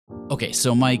Okay,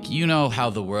 so Mike, you know how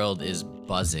the world is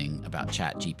buzzing about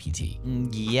ChatGPT.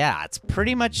 Yeah, it's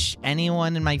pretty much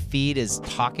anyone in my feed is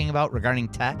talking about regarding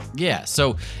tech. Yeah,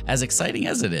 so as exciting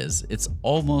as it is, it's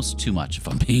almost too much if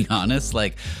I'm being honest.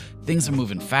 Like, things are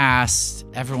moving fast,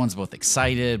 everyone's both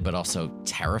excited but also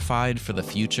terrified for the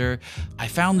future. I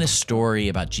found this story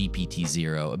about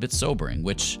GPT-0 a bit sobering,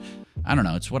 which, I don't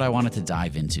know, it's what I wanted to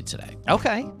dive into today.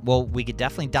 Okay, well, we could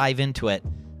definitely dive into it.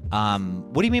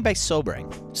 What do you mean by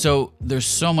sobering? So there's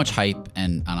so much hype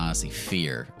and honestly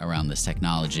fear around this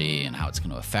technology and how it's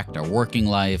going to affect our working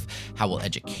life. How will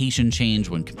education change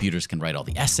when computers can write all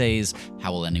the essays?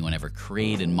 How will anyone ever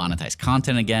create and monetize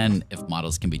content again if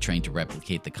models can be trained to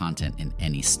replicate the content in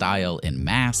any style in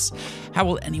mass? How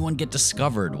will anyone get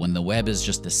discovered when the web is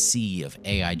just a sea of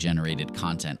AI-generated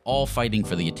content, all fighting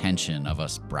for the attention of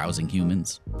us browsing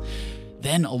humans?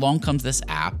 Then along comes this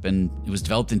app, and it was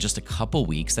developed in just a couple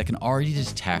weeks, that can already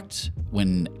detect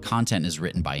when content is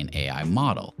written by an AI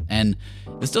model. And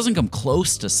this doesn't come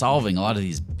close to solving a lot of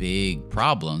these big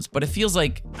problems, but it feels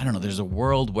like, I don't know, there's a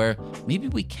world where maybe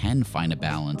we can find a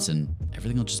balance and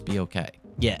everything will just be okay.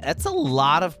 Yeah, that's a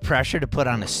lot of pressure to put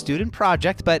on a student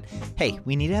project, but hey,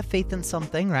 we need to have faith in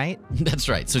something, right? That's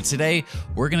right. So today,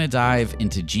 we're going to dive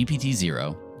into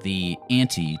GPT-0, the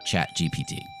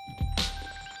anti-ChatGPT.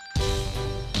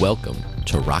 Welcome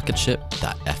to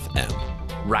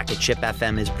RocketShip.fm. Rocketship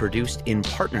FM is produced in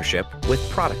partnership with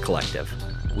Product Collective.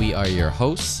 We are your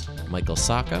hosts, Michael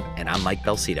Saka. And I'm Mike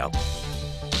Belcito.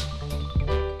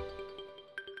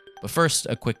 But first,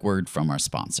 a quick word from our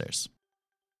sponsors.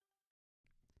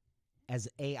 As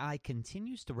AI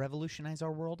continues to revolutionize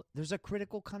our world, there's a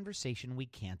critical conversation we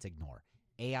can't ignore: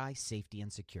 AI safety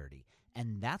and security.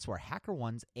 And that's where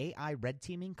HackerOne's AI red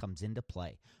teaming comes into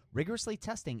play, rigorously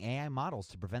testing AI models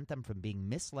to prevent them from being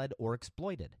misled or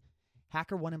exploited.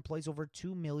 HackerOne employs over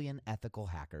 2 million ethical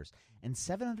hackers, and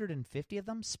 750 of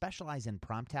them specialize in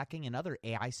prompt hacking and other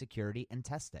AI security and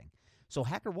testing. So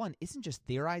HackerOne isn't just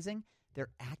theorizing,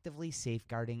 they're actively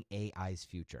safeguarding AI's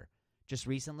future. Just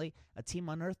recently, a team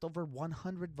unearthed over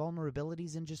 100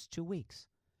 vulnerabilities in just 2 weeks.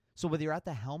 So whether you're at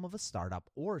the helm of a startup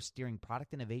or steering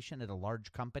product innovation at a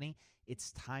large company,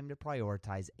 it's time to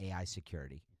prioritize AI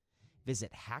security.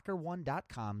 Visit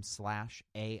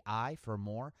hackerone.com/AI for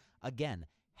more. Again,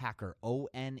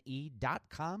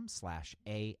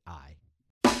 hackerone.com/AI.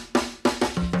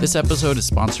 This episode is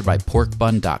sponsored by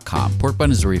porkbun.com.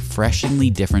 Porkbun is a refreshingly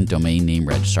different domain name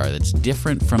registrar that's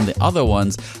different from the other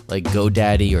ones like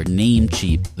GoDaddy or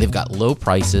Namecheap. They've got low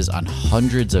prices on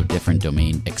hundreds of different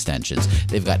domain extensions.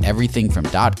 They've got everything from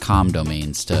 .com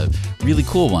domains to really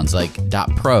cool ones like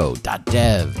 .pro,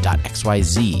 .dev,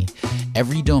 .xyz.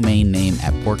 Every domain name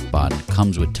at Porkbun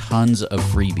comes with tons of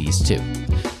freebies too,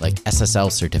 like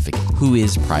SSL certificate,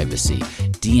 WHOIS privacy,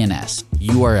 DNS,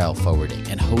 URL forwarding,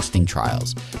 and hosting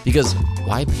trials. Because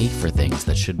why pay for things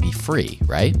that should be free,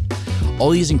 right?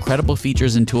 All these incredible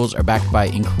features and tools are backed by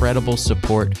incredible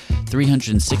support,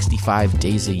 365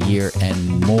 days a year,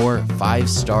 and more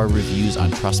 5-star reviews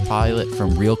on Trustpilot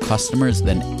from real customers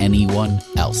than anyone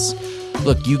else.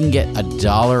 Look, you can get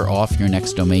 $1 off your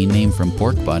next domain name from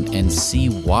Porkbun and see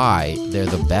why they're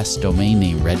the best domain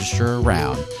name registrar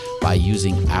around by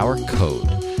using our code.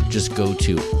 Just go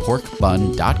to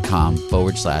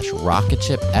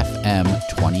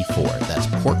porkbun.com/RocketShipFM24. That's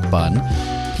porkbun,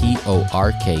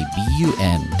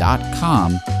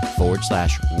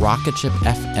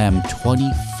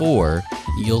 porkbun.com/RocketShipFM24.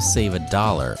 You'll save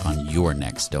 $1 on your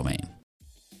next domain.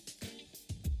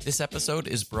 This episode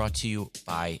is brought to you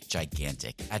by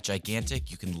Gigantic. At Gigantic,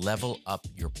 you can level up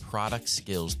your product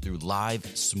skills through live,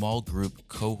 small group,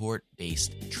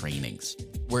 cohort-based trainings.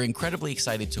 We're incredibly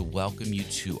excited to welcome you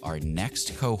to our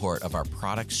next cohort of our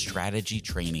product strategy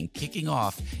training, kicking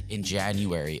off in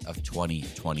January of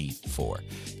 2024.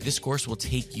 This course will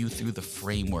take you through the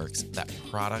frameworks that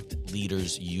product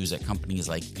leaders use at companies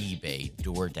like eBay,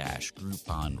 DoorDash,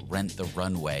 Groupon, Rent the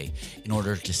Runway in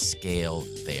order to scale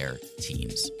their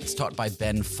teams. It's taught by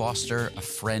Ben Foster, a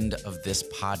friend of this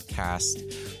podcast,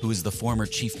 who is the former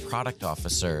chief product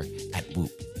officer at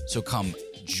Whoop. So come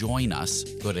join us.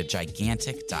 Go to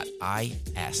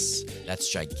gigantic.is. That's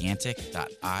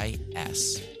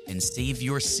gigantic.is. And save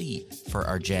your seat for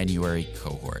our January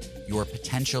cohort. Your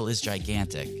potential is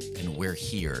gigantic, and we're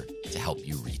here to help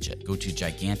you reach it. Go to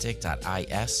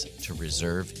gigantic.is to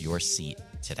reserve your seat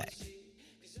today.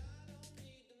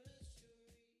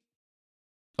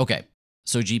 Okay,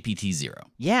 So GPT-0.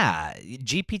 Yeah,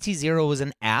 GPT-0 was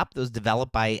an app that was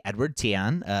developed by Edward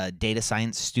Tian, a data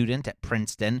science student at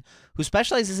Princeton who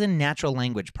specializes in natural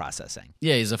language processing.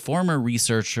 Yeah, he's a former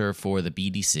researcher for the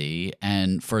BDC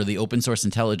and for the open source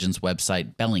intelligence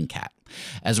website Bellingcat,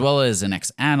 as well as an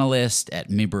ex-analyst at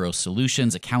Mibro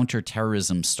Solutions, a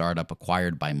counterterrorism startup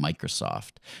acquired by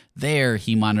Microsoft. There,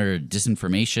 he monitored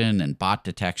disinformation and bot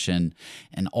detection,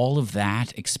 and all of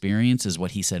that experience is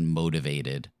what he said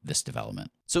motivated this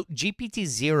development. So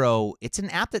GPT-0, it's an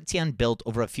app that Tian built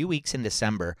over a few weeks in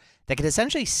December that could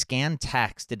essentially scan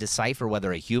text to decipher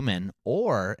whether a human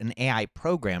or an AI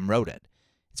program wrote it.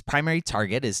 Its primary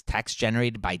target is text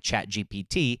generated by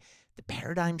ChatGPT, the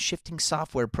paradigm-shifting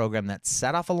software program that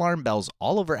set off alarm bells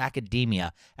all over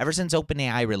academia ever since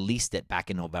OpenAI released it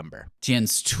back in November.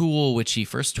 Tian's tool, which he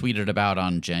first tweeted about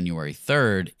on January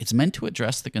 3rd, it's meant to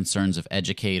address the concerns of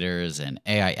educators and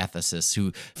AI ethicists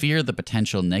who fear the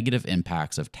potential negative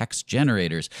impacts of text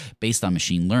generators based on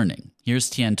machine learning. Here's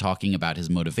Tian talking about his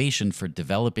motivation for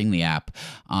developing the app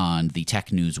on the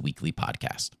Tech News Weekly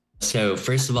podcast. So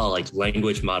first of all, like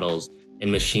language models and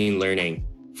machine learning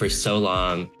for so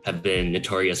long have been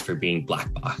notorious for being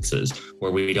black boxes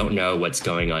where we don't know what's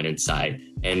going on inside.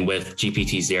 And with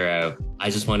GPT-0, I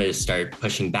just want to start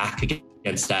pushing back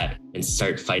against that and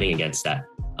start fighting against that.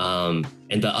 And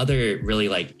the other really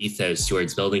like ethos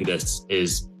towards building this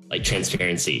is like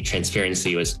transparency.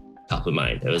 Transparency was top of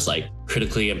mind. It was like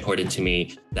critically important to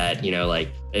me that, you know,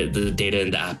 like the data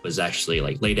in the app was actually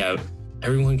like laid out.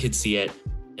 Everyone could see it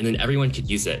and then everyone could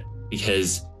use it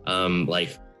because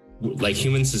like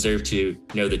humans deserve to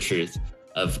know the truth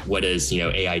of what is, you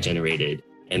know, AI generated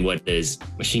and what is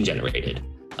machine generated.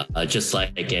 Just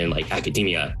like in like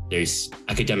academia, there's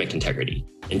academic integrity.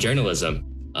 In journalism,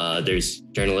 there's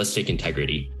journalistic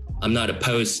integrity. I'm not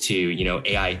opposed to, you know,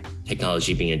 AI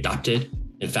technology being adopted.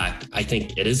 In fact, I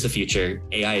think it is the future.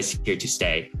 AI is here to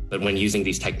stay. But when using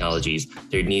these technologies,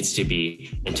 there needs to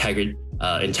be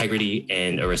integrity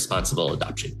and a responsible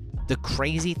adoption. The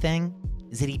crazy thing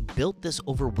is that he built this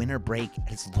over winter break at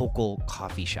his local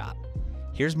coffee shop.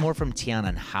 Here's more from Tian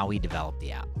on how he developed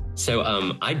the app. So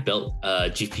I built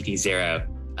GPT-0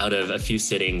 out of a few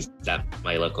sittings at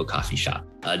my local coffee shop.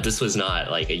 This was not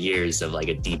like a years of like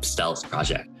a deep stealth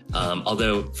project.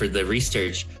 Although for the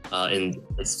research in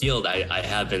this field, I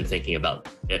have been thinking about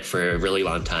it for a really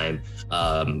long time,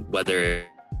 whether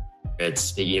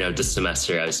it's, you know, this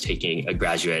semester I was taking a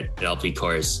graduate NLP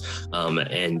course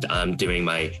and I'm doing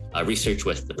my research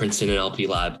with the Princeton NLP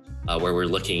Lab where we're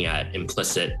looking at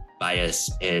implicit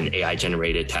bias in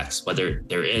AI-generated text, whether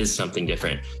there is something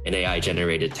different in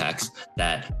AI-generated text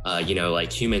that, you know,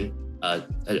 like human,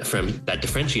 from that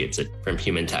differentiates it from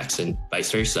human text and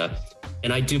vice versa.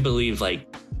 And I do believe like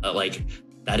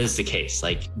that is the case.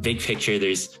 Like big picture,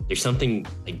 there's something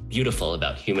like beautiful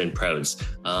about human prose,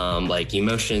 like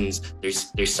emotions.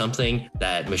 There's something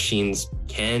that machines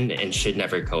can and should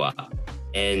never co-opt.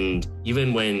 And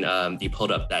even when you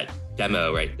pulled up that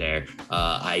demo right there,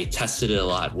 I tested it a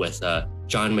lot with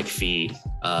John McPhee,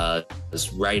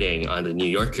 was writing on the New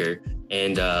Yorker.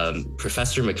 And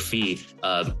Professor McPhee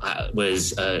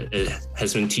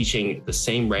has been teaching the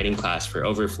same writing class for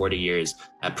over 40 years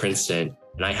at Princeton.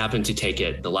 And I happened to take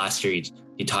it the last year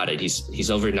he taught it. He's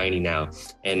over 90 now.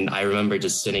 And I remember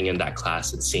just sitting in that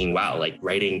class and seeing, wow, like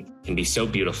writing can be so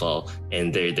beautiful.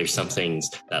 And there's some things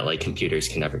that like computers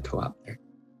can never co-opt there.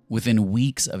 Within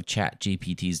weeks of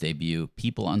ChatGPT's debut,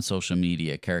 people on social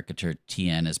media caricatured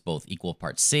Tian as both equal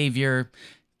parts savior,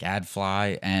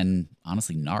 gadfly, and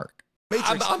honestly, narc.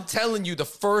 I'm telling you, the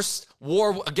first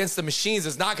war against the machines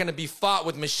is not going to be fought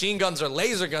with machine guns or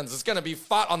laser guns. It's going to be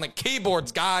fought on the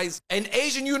keyboards, guys. An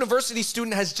Asian university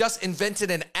student has just invented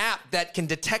an app that can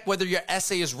detect whether your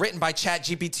essay is written by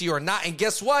ChatGPT or not. And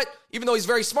guess what? Even though he's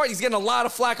very smart, he's getting a lot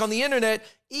of flack on the internet,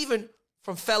 even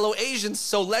from fellow Asians.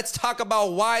 So let's talk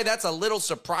about why that's a little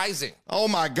surprising. Oh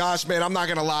my gosh, man, I'm not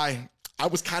going to lie. I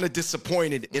was kind of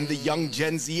disappointed in the young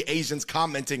Gen Z Asians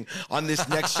commenting on this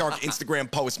Next Shark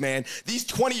Instagram post, man. These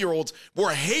 20-year-olds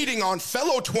were hating on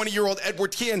fellow 20-year-old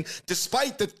Edward Tian,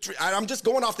 despite I'm just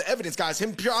going off the evidence, guys,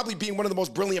 him probably being one of the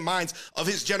most brilliant minds of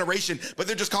his generation, but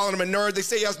they're just calling him a nerd. They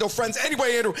say he has no friends.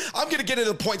 Anyway, Andrew, I'm going to get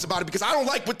into the points about it because I don't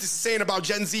like what this is saying about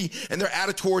Gen Z and their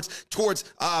attitude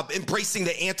towards embracing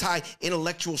the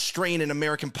anti-intellectual strain in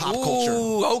American pop culture.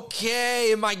 Ooh,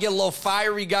 okay. It might get a little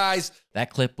fiery, guys. That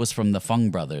clip was from the Fung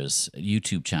Brothers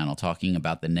YouTube channel talking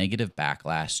about the negative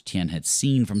backlash Tian had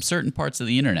seen from certain parts of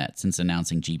the internet since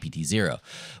announcing GPT-0,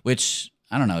 which,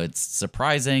 I don't know, it's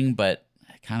surprising, but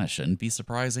kind of shouldn't be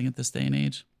surprising at this day and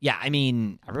age. Yeah, I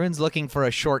mean, everyone's looking for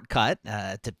a shortcut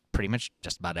to pretty much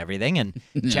just about everything, and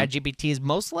ChatGPT is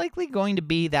most likely going to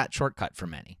be that shortcut for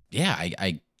many. Yeah,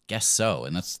 I guess so,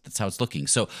 and that's how it's looking.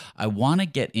 So I want to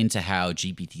get into how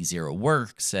GPT-0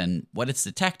 works and what it's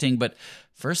detecting, but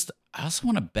first, I also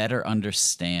want to better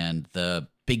understand the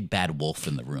big bad wolf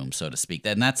in the room, so to speak,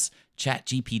 and that's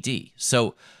ChatGPT.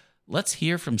 So let's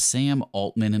hear from Sam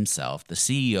Altman himself, the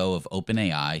CEO of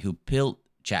OpenAI, who built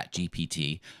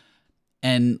ChatGPT.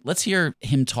 And let's hear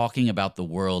him talking about the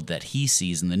world that he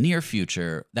sees in the near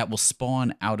future that will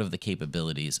spawn out of the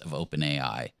capabilities of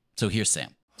OpenAI. So here's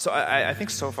Sam. So I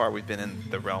think so far we've been in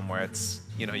the realm where it's,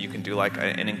 you can do like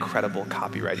an incredible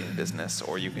copywriting business,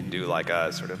 or you can do like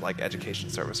a sort of like education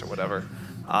service or whatever.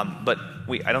 But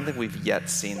I don't think we've yet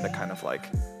seen the kind of like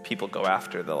people go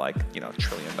after the like, $1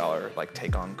 trillion like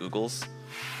take on Google's.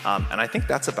 And I think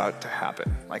that's about to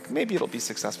happen. Like maybe it'll be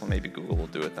successful, maybe Google will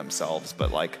do it themselves,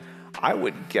 but like I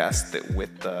would guess that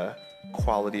with the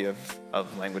quality of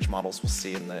language models we'll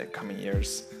see in the coming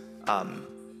years,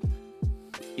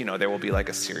 there will be like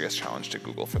a serious challenge to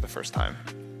Google for the first time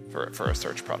for a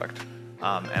search product.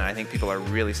 And I think people are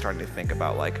really starting to think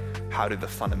about like, how do the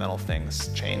fundamental things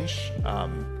change?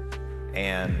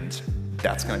 And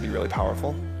that's going to be really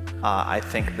powerful. I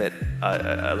think that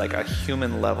like a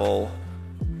human level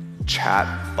chat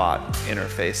bot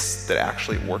interface that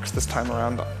actually works this time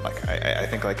around, like I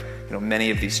think like,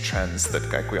 many of these trends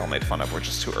that like we all made fun of were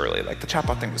just too early. Like the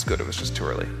chatbot thing was good, it was just too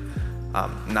early.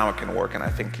 Now it can work, and I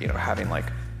think having like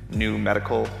new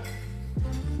medical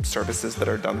services that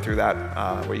are done through that,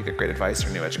 where you get great advice, or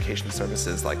new education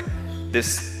services like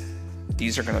this,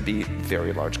 these are going to be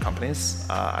very large companies.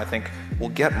 I think we'll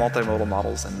get multimodal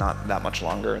models in not that much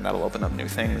longer, and that'll open up new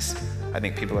things. I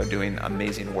think people are doing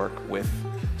amazing work with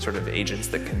sort of agents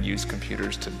that can use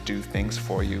computers to do things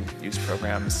for you, use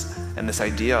programs, and this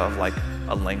idea of like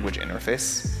a language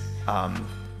interface,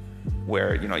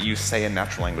 where you say in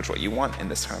natural language what you want in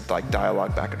this kind of like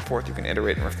dialogue back and forth. You can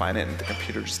iterate and refine it, and the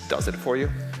computer just does it for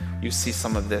you. You see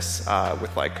some of this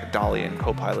with like DALL-E and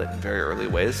Copilot in very early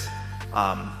ways,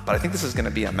 but I think this is going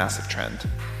to be a massive trend,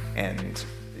 and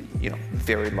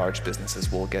very large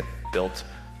businesses will get built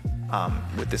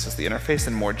with this as the interface,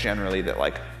 and more generally that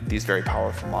like these very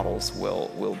powerful models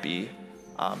will be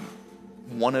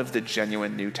one of the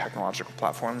genuine new technological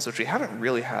platforms, which we haven't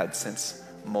really had since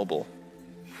mobile.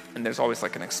 And there's always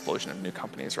like an explosion of new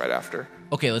companies right after.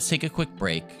 Okay, let's take a quick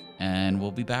break, and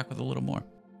we'll be back with a little more.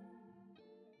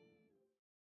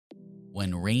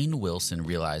 When Rainn Wilson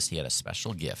realized he had a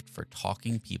special gift for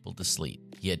talking people to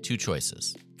sleep, he had two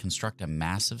choices: construct a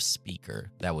massive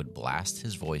speaker that would blast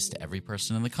his voice to every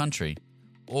person in the country,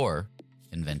 or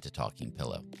invent a talking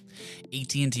pillow.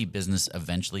 AT&T Business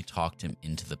eventually talked him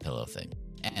into the pillow thing.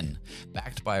 And,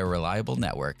 backed by a reliable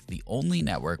network, the only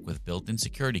network with built-in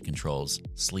security controls,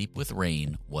 Sleep with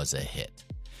Rainn was a hit.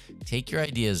 Take your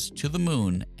ideas to the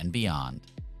moon and beyond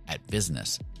at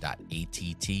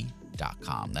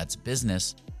business.att.com. That's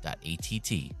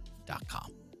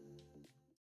business.att.com.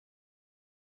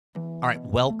 All right,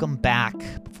 welcome back.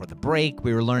 Before the break,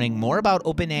 we were learning more about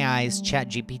OpenAI's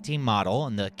ChatGPT model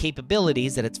and the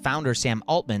capabilities that its founder, Sam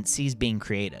Altman, sees being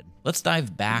created. Let's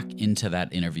dive back into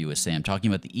that interview with Sam,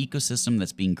 talking about the ecosystem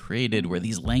that's being created where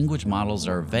these language models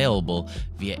are available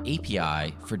via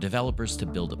API for developers to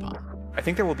build upon. I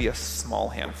think there will be a small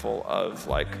handful of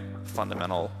like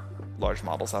fundamental large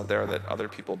models out there that other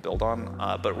people build on.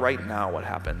 But right now what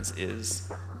happens is,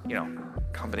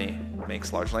 company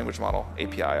makes large language model,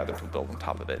 API, other people build on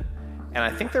top of it. And I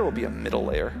think there will be a middle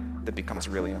layer that becomes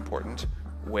really important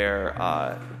where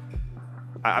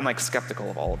I'm like skeptical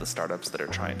of all of the startups that are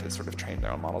trying to sort of train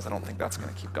their own models. I don't think that's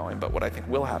going to keep going. But what I think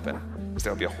will happen is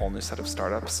there will be a whole new set of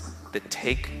startups that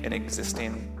take an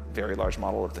existing very large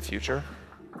model of the future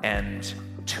and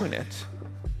tune it,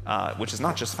 which is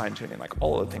not just fine tuning, like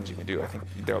all of the things you can do. I think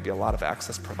there will be a lot of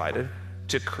access provided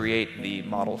to create the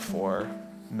model for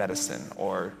medicine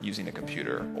or using a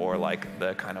computer or like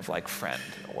the kind of like friend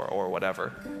or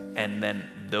whatever. And then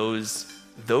those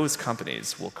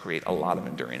companies will create a lot of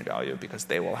enduring value because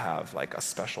they will have like a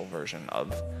special version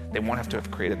of, they won't have to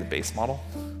have created the base model,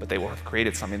 but they will have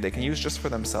created something they can use just for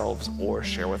themselves or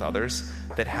share with others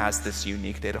that has this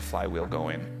unique data flywheel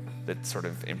going that sort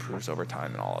of improves over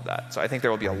time and all of that. So I think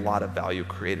there will be a lot of value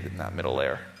created in that middle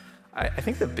layer. I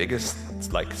think the biggest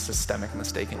like systemic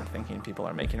mistake in thinking people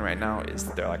are making right now is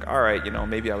that they're like, all right,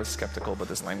 maybe I was skeptical, but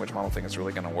this language model thing is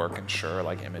really going to work, and sure,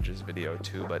 like images, video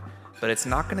too, but it's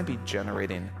not going to be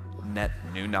generating net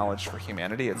new knowledge for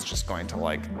humanity. It's just going to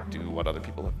like do what other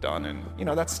people have done, and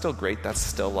that's still great. That's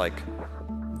still like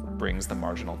brings the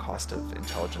marginal cost of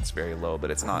intelligence very low, but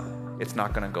it's not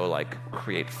going to go like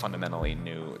create fundamentally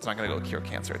new, it's not going to go cure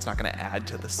cancer, it's not going to add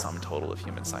to the sum total of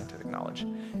human scientific knowledge.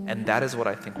 And that is what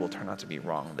I think will turn out to be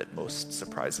wrong that most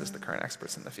surprises the current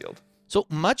experts in the field. So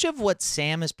much of what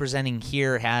Sam is presenting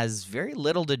here has very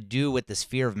little to do with the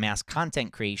sphere of mass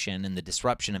content creation and the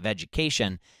disruption of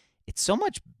education. It's so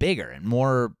much bigger and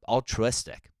more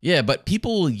altruistic. Yeah, but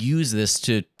people will use this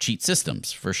to cheat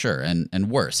systems, for sure, and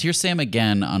worse. Here's Sam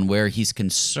again on where he's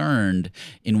concerned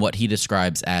in what he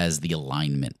describes as the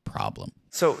alignment problem.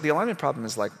 So the alignment problem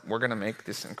is like, we're going to make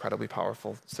this incredibly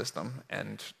powerful system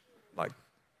and like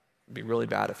be really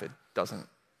bad if it doesn't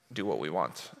do what we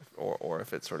want, or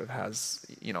if it sort of has,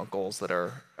 you know, goals that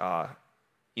are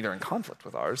either in conflict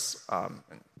with ours, and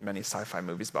many sci-fi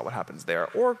movies about what happens there,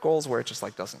 or goals where it just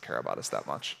like doesn't care about us that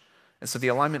much. And so the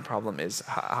alignment problem is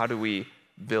how do we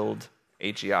build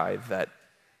AGI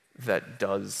that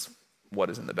does what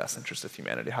is in the best interest of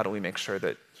humanity? How do we make sure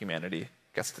that humanity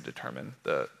gets to determine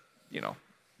the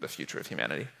future of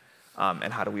humanity?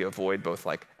 And how do we avoid both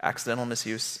like accidental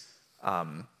misuse,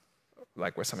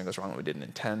 like where something goes wrong that we didn't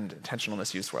intend, intentional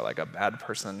misuse where like a bad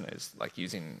person is like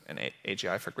using an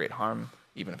AGI for great harm,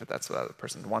 even if that's what the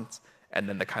person wants, and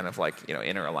then the kind of like, you know,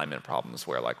 inner alignment problems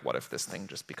where like, what if this thing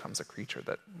just becomes a creature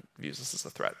that views us as a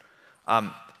threat?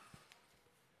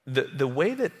 The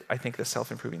way that I think the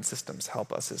self-improving systems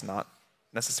help us is not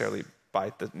necessarily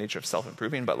by the nature of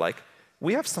self-improving, but like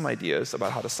we have some ideas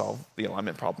about how to solve the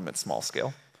alignment problem at small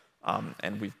scale.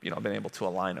 And we've been able to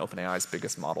align OpenAI's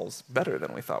biggest models better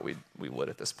than we thought we would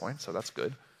at this point, so that's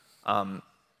good.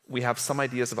 We have some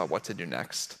ideas about what to do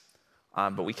next,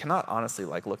 but we cannot honestly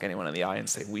like look anyone in the eye and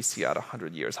say, we see out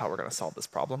 100 years how we're going to solve this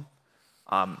problem.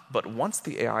 But once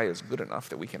the AI is good enough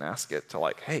that we can ask it to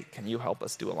like, hey, can you help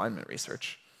us do alignment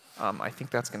research? I think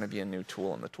that's going to be a new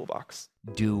tool in the toolbox.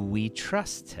 Do we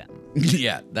trust him?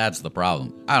 Yeah, that's the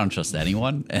problem. I don't trust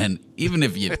anyone. And even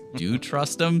if you do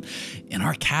trust them, in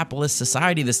our capitalist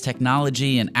society, this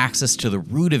technology and access to the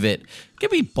root of it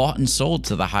can be bought and sold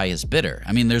to the highest bidder.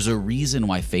 I mean, there's a reason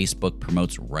why Facebook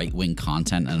promotes right-wing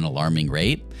content at an alarming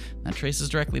rate. That traces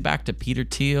directly back to Peter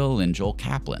Thiel and Joel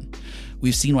Kaplan.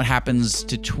 We've seen what happens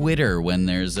to Twitter when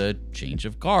there's a change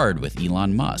of guard with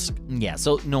Elon Musk. Yeah,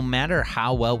 so no matter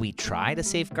how well we try to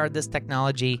safeguard this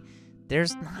technology,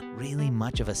 there's not really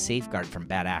much of a safeguard from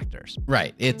bad actors.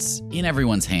 Right. It's in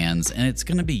everyone's hands, and it's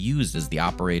going to be used as the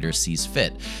operator sees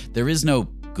fit. There is no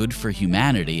good for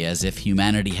humanity as if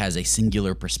humanity has a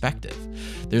singular perspective.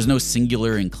 There's no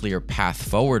singular and clear path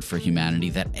forward for humanity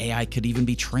that AI could even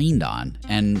be trained on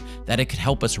and that it could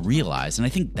help us realize. And I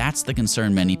think that's the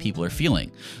concern many people are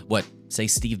feeling. What, say,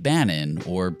 Steve Bannon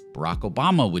or Barack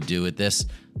Obama would do at this,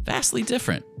 vastly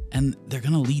different. And they're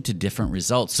going to lead to different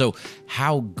results. So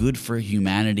how good for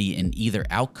humanity in either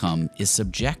outcome is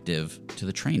subjective to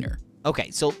the trainer. Okay,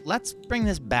 so let's bring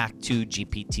this back to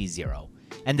GPT-0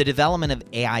 and the development of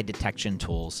AI detection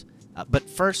tools. But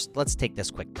first, let's take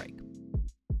this quick break.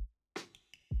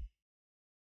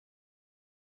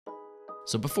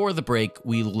 So before the break,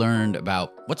 we learned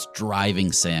about what's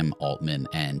driving Sam Altman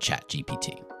and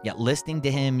ChatGPT. Yeah, listening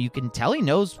to him, you can tell he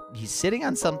knows he's sitting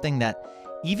on something that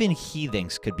even he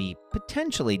thinks could be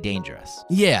potentially dangerous.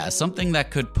 Yeah, something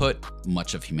that could put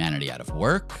much of humanity out of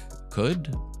work,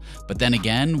 could. But then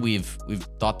again, we've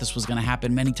thought this was going to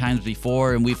happen many times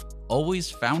before, and we've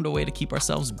always found a way to keep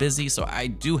ourselves busy, so I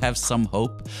do have some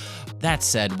hope. That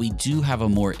said, we do have a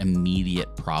more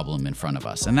immediate problem in front of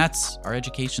us, and that's our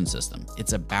education system.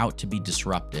 It's about to be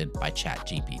disrupted by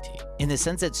ChatGPT. In the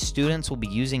sense that students will be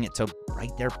using it to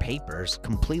write their papers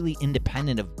completely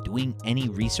independent of doing any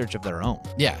research of their own.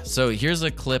 Yeah, so here's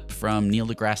a clip from Neil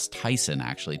deGrasse Tyson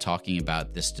actually talking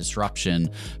about this disruption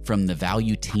from the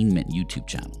Valuetainment YouTube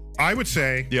channel. I would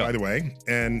say, by the way,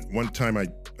 and one time I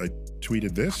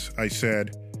tweeted this, I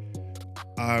said,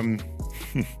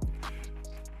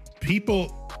 people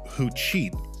who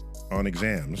cheat on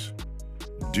exams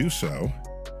do so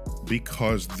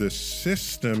because the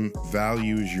system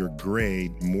values your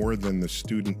grade more than the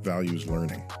student values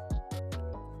learning.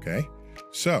 Okay?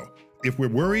 So, if we're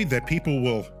worried that people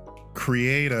will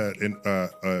create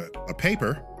a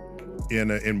paper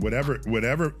in whatever,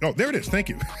 oh, there it is, thank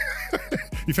you.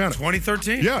 You found it.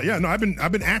 2013? Yeah. No, I've been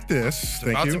at this. It's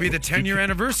about to be the 10-year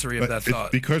anniversary of that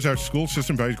thought. Because our school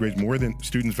system values grades more than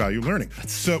students value learning.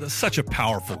 That's such a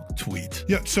powerful tweet.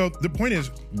 Yeah. So the point is,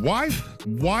 why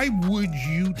would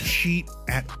you cheat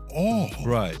at all?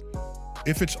 Right.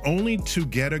 If it's only to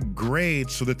get a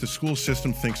grade so that the school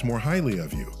system thinks more highly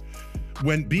of you.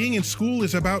 When being in school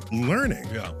is about learning.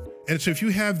 Yeah. And so if you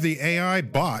have the AI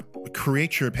bot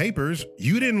create your papers,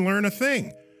 you didn't learn a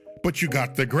thing. but you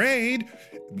got the grade.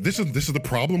 This is the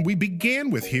problem we began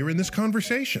with here in this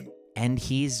conversation. And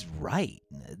he's right.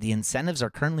 The incentives are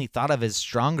currently thought of as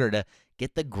stronger to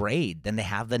get the grade than to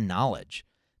have the knowledge.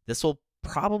 This will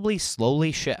probably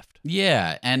slowly shift.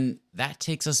 Yeah, and that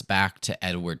takes us back to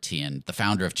Edward Tian, the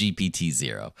founder of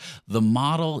GPT-0. The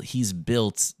model he's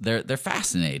built, they're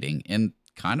fascinating and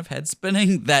kind of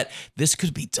head-spinning that this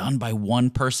could be done by one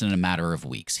person in a matter of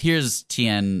weeks. Here's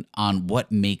Tian on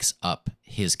what makes up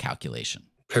his calculation.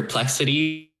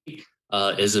 Perplexity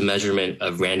is a measurement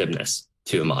of randomness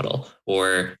to a model,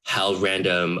 or how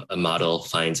random a model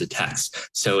finds a text.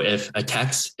 So if a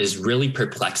text is really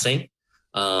perplexing,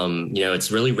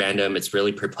 it's really random, it's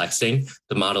really perplexing,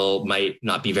 the model might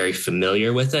not be very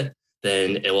familiar with it,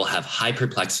 then it will have high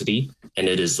perplexity and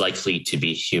it is likely to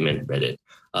be human written.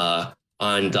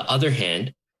 On the other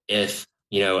hand, if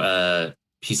a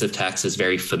piece of text is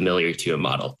very familiar to a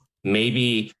model,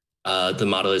 maybe the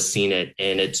model has seen it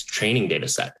in its training data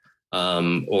set,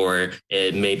 or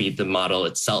maybe the model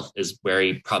itself is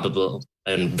very probable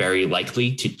and very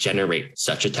likely to generate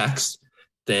such a text,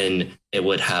 then it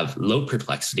would have low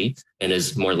perplexity and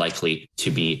is more likely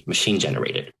to be machine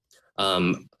generated.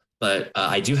 But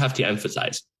I do have to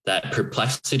emphasize that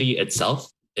perplexity itself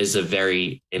is a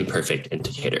very imperfect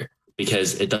indicator,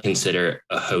 because it does consider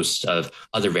a host of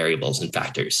other variables and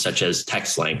factors, such as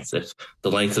text length. If the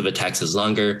length of a text is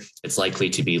longer, it's likely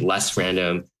to be less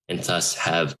random and thus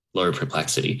have lower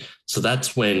perplexity. So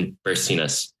that's when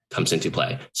burstiness comes into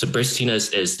play. So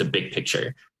burstiness is the big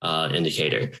picture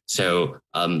indicator. So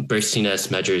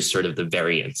burstiness measures sort of the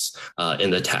variance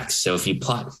in the text. So if you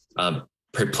plot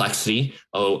perplexity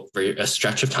over a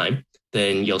stretch of time,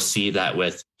 then you'll see that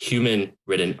with human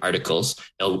written articles,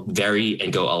 it'll vary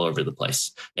and go all over the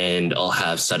place. And it'll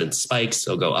have sudden spikes,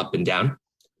 it'll go up and down.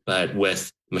 But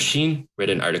with machine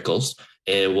written articles,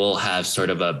 it will have sort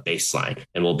of a baseline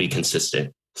and will be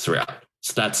consistent throughout.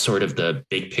 So that's sort of the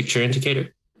big picture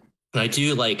indicator. And I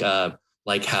do like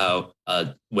how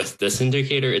with this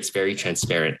indicator, it's very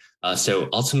transparent. So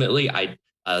ultimately,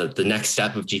 the next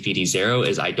step of GPT-0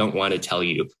 is I don't want to tell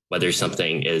you whether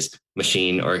something is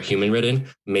machine or human written.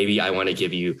 Maybe I want to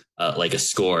give you like a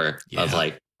score of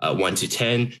 1 to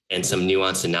 10 and some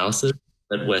nuanced analysis.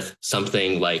 But with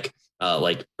something like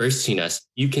burstiness,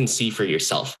 you can see for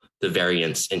yourself the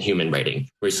variance in human writing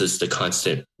versus the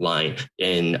constant line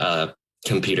in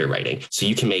computer writing. So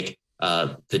you can make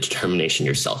the determination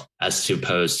yourself, as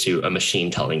opposed to a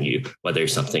machine telling you whether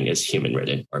something is human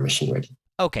written or machine written.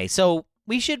 Okay, so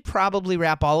we should probably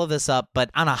wrap all of this up, but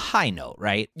on a high note,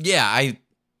 right? Yeah,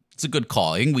 it's a good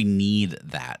call. I think we need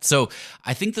that. So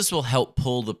I think this will help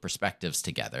pull the perspectives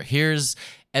together. Here's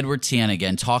Edward Tian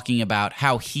again talking about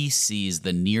how he sees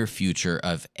the near future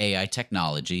of AI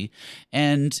technology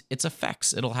and its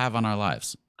effects it'll have on our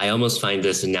lives. I almost find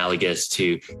this analogous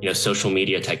to, social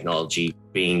media technology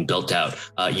being built out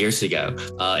years ago.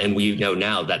 And we know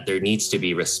now that there needs to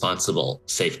be responsible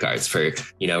safeguards for,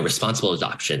 responsible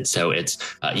adoption. So it's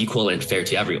equal and fair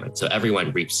to everyone. So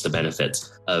everyone reaps the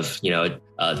benefits of,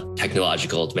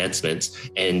 technological advancements,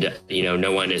 and,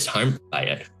 no one is harmed by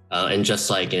it. And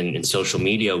just like in social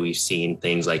media, we've seen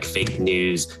things like fake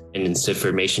news and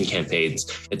misinformation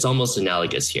campaigns. It's almost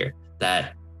analogous here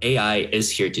that AI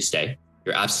is here to stay.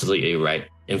 You're absolutely right.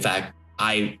 In fact,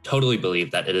 I totally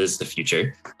believe that it is the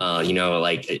future. And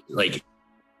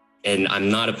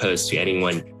I'm not opposed to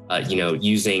anyone,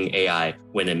 using AI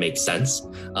when it makes sense.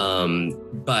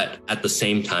 But at the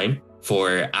same time,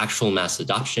 for actual mass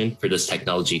adoption, for this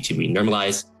technology to be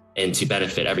normalized and to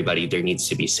benefit everybody, there needs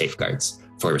to be safeguards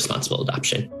for responsible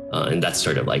adoption. And that's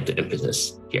sort of like the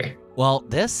impetus here. Well,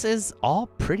 this is all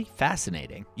pretty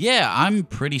fascinating. Yeah, I'm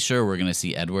pretty sure we're going to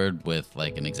see Edward with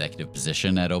like an executive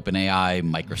position at OpenAI,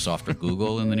 Microsoft, or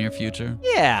Google in the near future.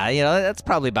 Yeah, that's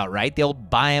probably about right. They'll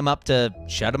buy him up to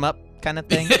shut him up kind of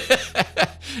thing.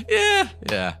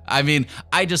 Yeah. I mean,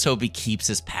 I just hope he keeps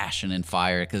his passion and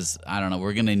fire, because, I don't know,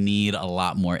 we're going to need a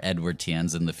lot more Edward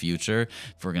Tians in the future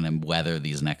if we're going to weather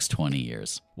these next 20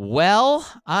 years. Well,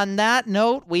 on that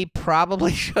note, we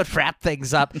probably should wrap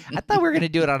things up. I thought we were going to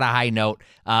do it on a high note.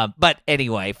 But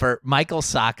anyway, for Michael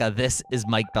Sacca, this is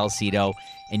Mike Belsito,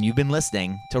 and you've been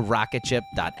listening to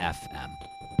Rocketship.fm.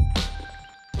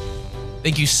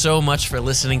 Thank you so much for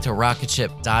listening to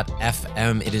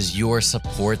Rocketship.fm. It is your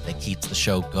support that keeps the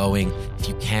show going. If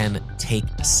you can, take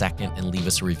a second and leave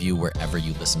us a review wherever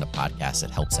you listen to podcasts. It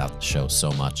helps out the show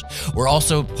so much. We're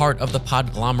also part of the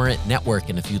Podglomerate Network,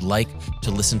 and if you'd like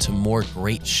to listen to more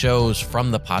great shows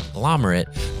from the Podglomerate,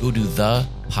 go to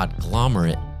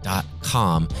thepodglomerate.com.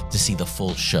 rocketship.fm.com to see the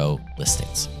full show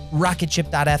listings.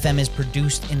 Rocketship.fm is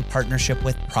produced in partnership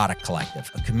with Product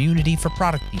Collective, a community for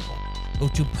product people. Go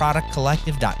to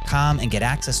productcollective.com and get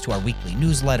access to our weekly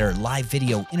newsletter, live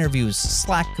video interviews,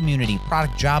 Slack community,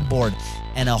 product job board,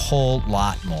 and a whole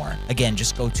lot more. Again,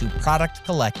 just go to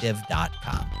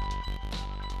productcollective.com.